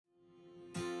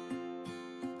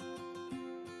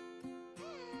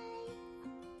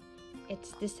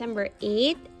It's December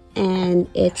 8th and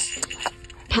it's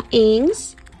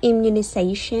PAENG'S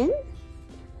immunization.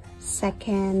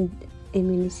 Second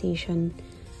immunization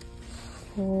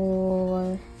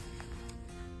for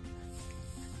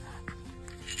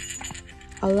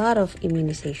a lot of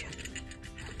immunization.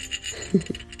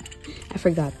 I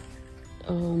forgot.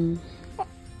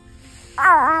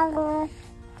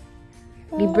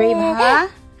 Be brave,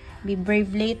 huh? Be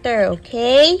brave later,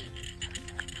 okay?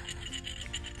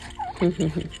 I'm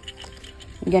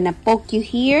gonna poke you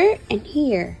here and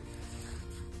here.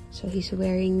 So he's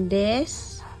wearing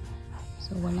this.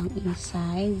 So walang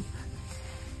inside.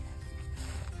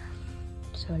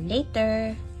 So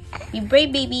later. Be brave,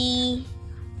 baby.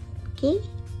 Okay?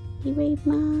 Be brave,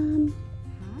 Mom.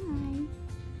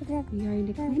 Hi. We are in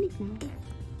the clinic now.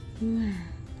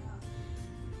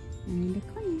 We're in the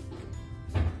clinic.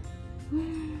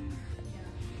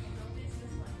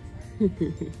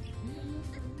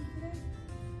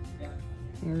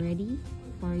 You're ready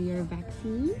for your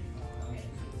vaccine?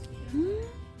 2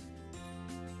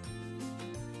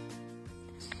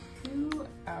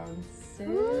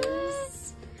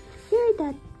 ounces. You're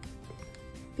that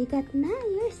bigat na.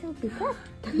 You're so bigat.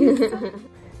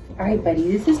 Alright,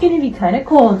 buddy, this is going to be kind of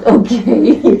cold.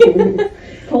 Okay.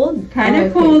 Cold? Kind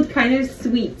of cold, kind of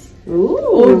sweet. Ooh.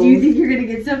 Oh, do you think you're going to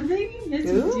get something? Yes,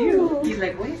 you Ooh. do. He's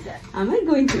like, what is that? Am I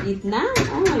going to eat now?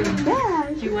 Oh my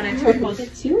gosh. Do you want to hold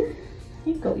it too?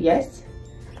 Here you go. Yes.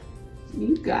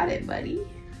 You got it, buddy.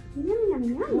 Yum, yum,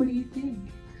 yum. What do you think?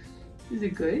 Is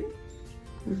it good?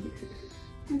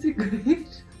 Is it good?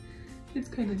 It's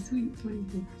kind of sweet. What do you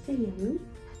think? So yummy.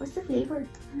 What's the flavor?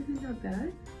 It's not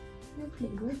bad. No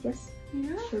flavor, just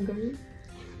Yeah. sugar.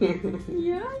 Yeah.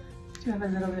 Do you have a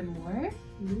little bit more?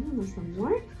 Some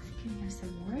more? Can you have some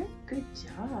more? Good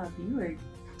job.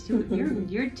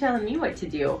 You're telling me what to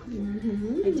do.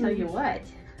 I tell you what.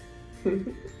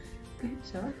 Good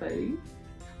job, buddy.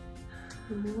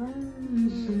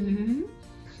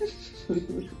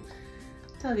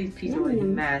 Tell these people with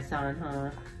masks on,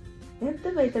 huh? I have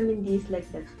the vitamin D's like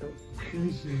that too.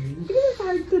 It's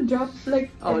hard to drop like.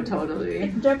 Oh, totally.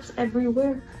 It drops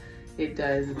everywhere. It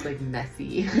does. It's like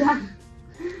messy. Yeah.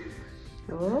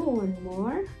 Oh, one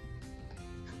more.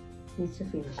 Needs to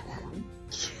finish that one.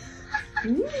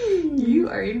 You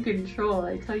are in control.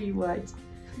 I tell you what.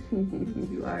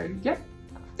 You are. Yep.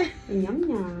 Yum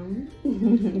yum.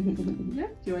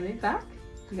 Yep. Do you want it back?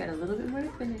 We got a little bit more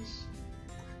to finish.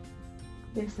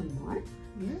 There's some more.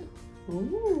 Yeah.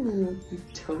 Ooh. You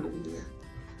totally are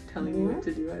telling me what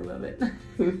to do. I love it.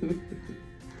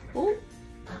 Oh,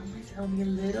 tell me a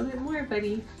little bit more,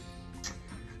 buddy.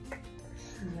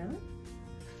 Yeah.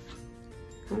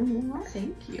 One more.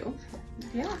 Thank you.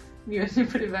 Yeah. You have to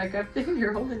put it back up there.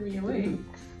 You're holding me away.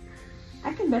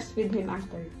 I can breastfeed him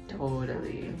after.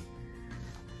 Totally.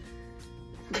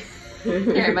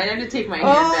 Here, I might have to take my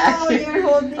hand back. Oh, you're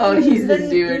holding. Oh, he's the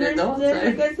dude at the whole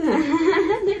time.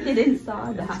 They didn't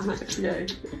saw that. Yeah.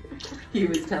 He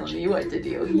was telling me what to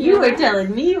do. You were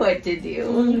telling me what to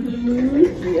do.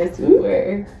 Yes, we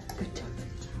were. Good job.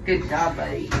 Good job,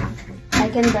 buddy. I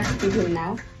can breastfeed him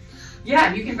now.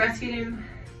 Yeah, you can breastfeed him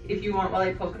if you want while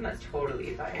I poke him. That's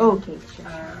totally fine. Okay, sure.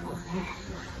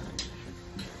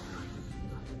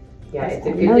 Yeah, it's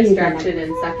a good distraction,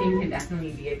 and sucking can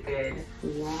definitely be a good.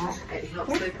 Yeah. It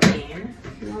helps with pain.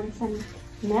 You want some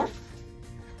milk?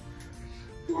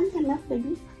 You want some milk,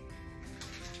 baby?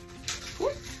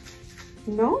 Yeah.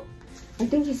 No? I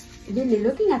think he's really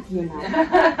looking at you now.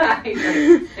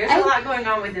 There's a lot going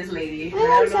on with this lady. I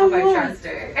don't know if I trust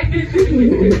her.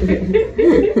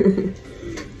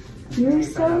 You're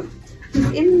so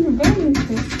very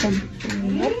interested.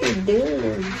 What do you do?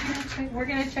 We're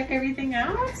gonna check everything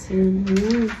out.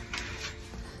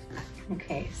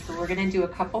 Okay, so we're gonna do a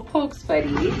couple pokes,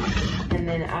 buddy, and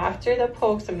then after the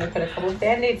pokes, I'm gonna put a couple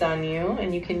band-aids on you,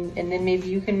 and then maybe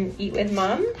you can eat with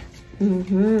Mom.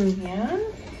 Yeah.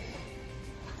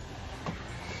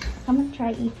 I'm gonna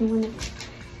try eating one,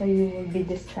 so you will be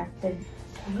distracted.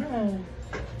 Yeah.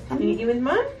 Can you eat with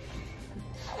Mom?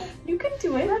 You can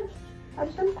do it.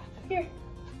 Here.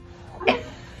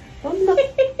 Don't look.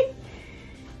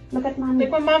 Look at Mommy.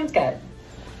 Look what Mom's got.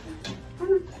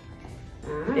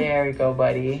 There we go,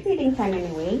 buddy. Feeding time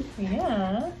anyway.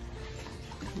 Yeah.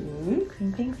 Clean,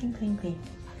 clean, clean, clean, clean.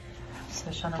 So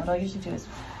Shauna, what I'll usually do is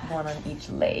one on each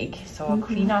leg. So I'll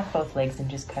clean off both legs and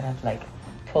just kind of like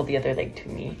pull the other leg to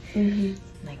me.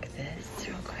 Like this,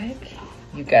 real quick.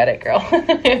 You got it, girl.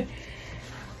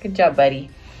 Good job, buddy.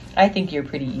 I think you're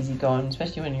pretty easygoing,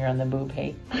 especially when you're on the boob,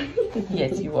 hey?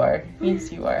 Yes, you are.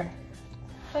 Yes, you are.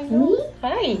 I know. Me?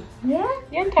 Hi. Yeah?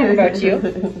 Yeah, I'm talking about you.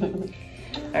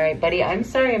 All right, buddy, I'm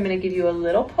sorry. I'm going to give you a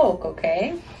little poke,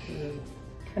 okay?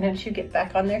 Why don't you get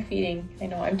back on there feeding? I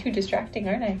know I'm too distracting,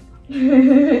 aren't I?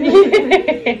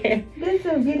 That's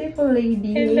a beautiful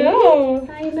lady. I know.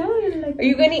 I know. Like, are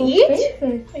you going to eat?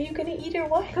 Faces. Are you going to eat or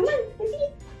what? Come on, let's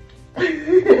eat.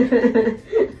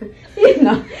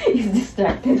 No, he's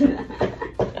distracted.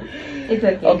 It's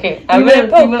okay. Okay, I'm going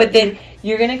to poke, but then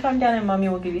you're going to come down and Mommy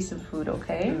will give you some food,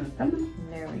 okay? Come on.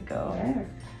 There we go. There.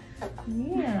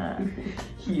 Yeah.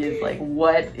 He is like,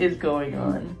 what is going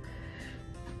on?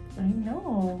 I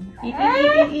know. Eat. I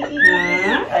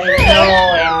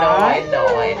know.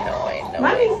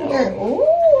 Mommy's here. Oh,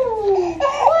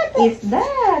 what is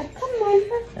that? Come on.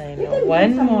 I know.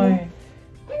 One more.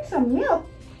 Drink some milk.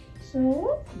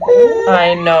 So.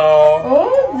 I know.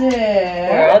 Oh,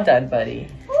 there. We're all done, buddy.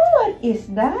 What is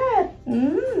that?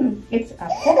 It's a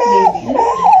poke, baby.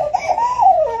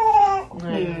 I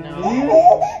know.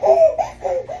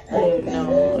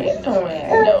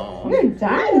 You're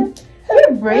done.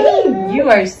 You're brave. You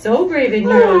are so brave and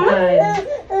you're all done.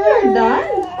 You're done.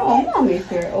 Oh, Mommy's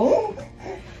here. Oh,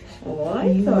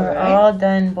 You are all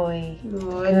done, boy.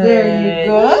 Oh, there you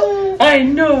go. I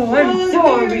know. I'm There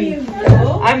sorry. you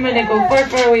go. I'm gonna go far,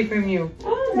 far away from you.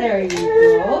 Oh, there you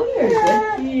go.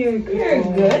 You're good. You're You're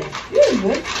good. You're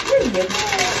good. You're good.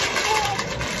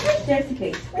 Jessica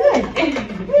is good.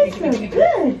 You're so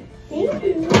good. Thank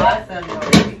you. Awesome,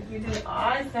 boy. You did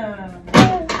awesome.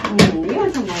 You want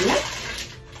some more milk?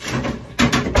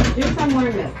 Drink some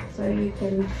more milk so you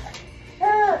can.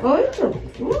 Oh, it's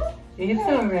okay. It's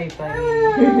alright, buddy.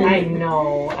 I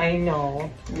know.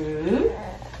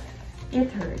 It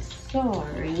hurts.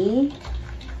 Sorry.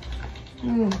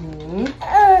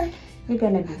 You're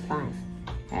gonna be fine,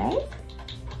 right?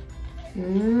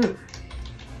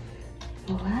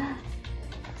 Wow.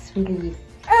 It's really.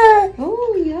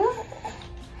 Oh yeah.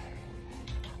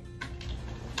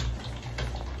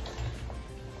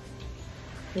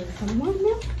 Here's some more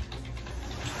milk.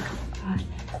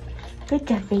 Good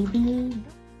job, baby.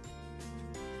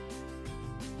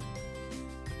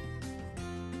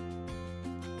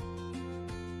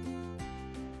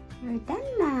 We're done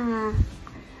na.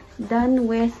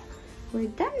 We're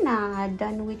done na.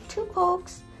 Done with 2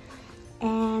 pokes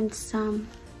and some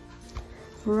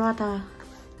Rota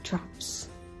drops.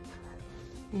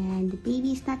 And the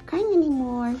baby's not crying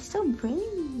anymore. So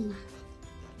brave.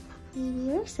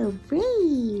 Baby, you're so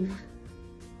brave.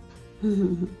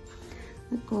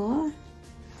 Look,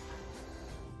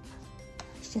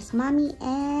 it's just Mommy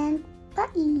and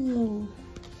Buddy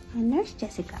and Nurse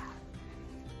Jessica.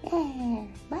 There.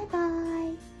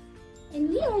 Bye-bye. And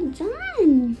we are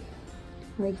done.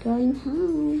 We're going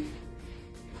home.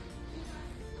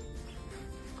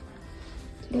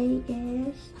 Today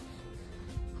is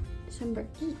December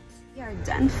 8th. We are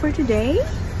done for today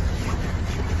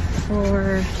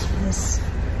for this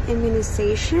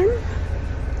immunization.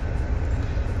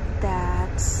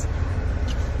 That's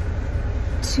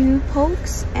 2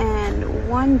 pokes and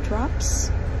 1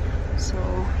 drops. So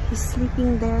he's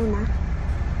sleeping there now.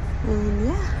 And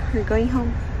yeah, we're going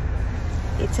home.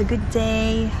 It's a good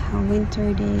day, a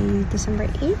winter day, December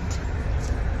 8th,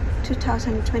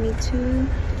 2022.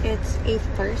 It's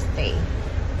 8th birthday.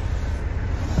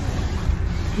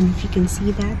 And if you can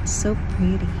see that, so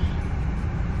pretty.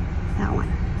 That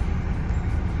one.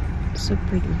 So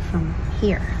pretty from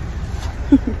here.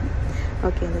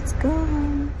 Okay, let's go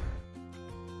home.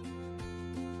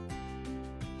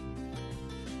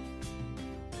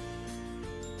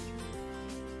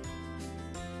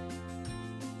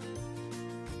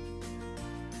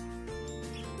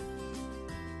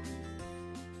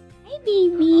 Hi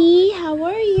baby, how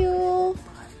are you?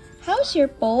 How's your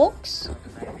pokes?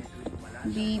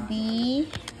 Baby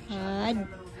had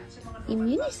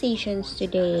immunizations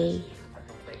today.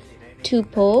 2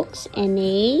 pokes and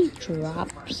a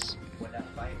drops.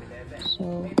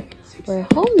 So we're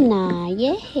home na.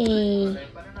 Yay!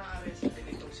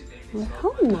 We're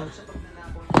home na.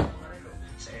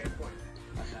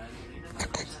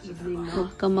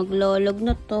 Huwag ka maglolog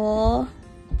na to.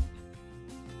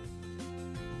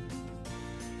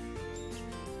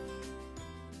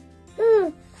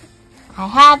 I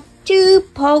have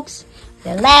 2 pokes,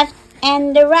 the left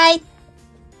and the right.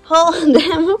 Hold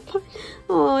them apart.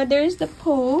 Oh, there's the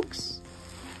pokes.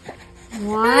 1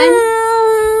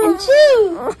 and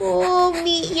 2. Oh,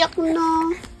 umiiyak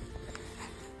na.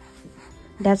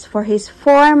 That's for his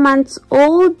 4 months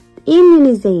old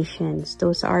immunizations.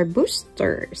 Those are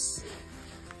boosters.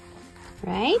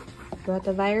 Right?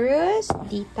 Rotavirus,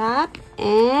 DTaP,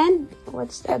 and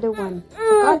what's the other one?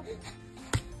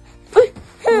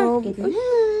 Oh, good night.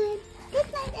 Good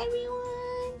night,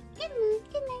 everyone. Good night,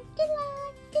 good night, good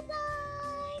night.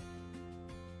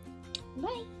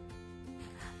 Bye.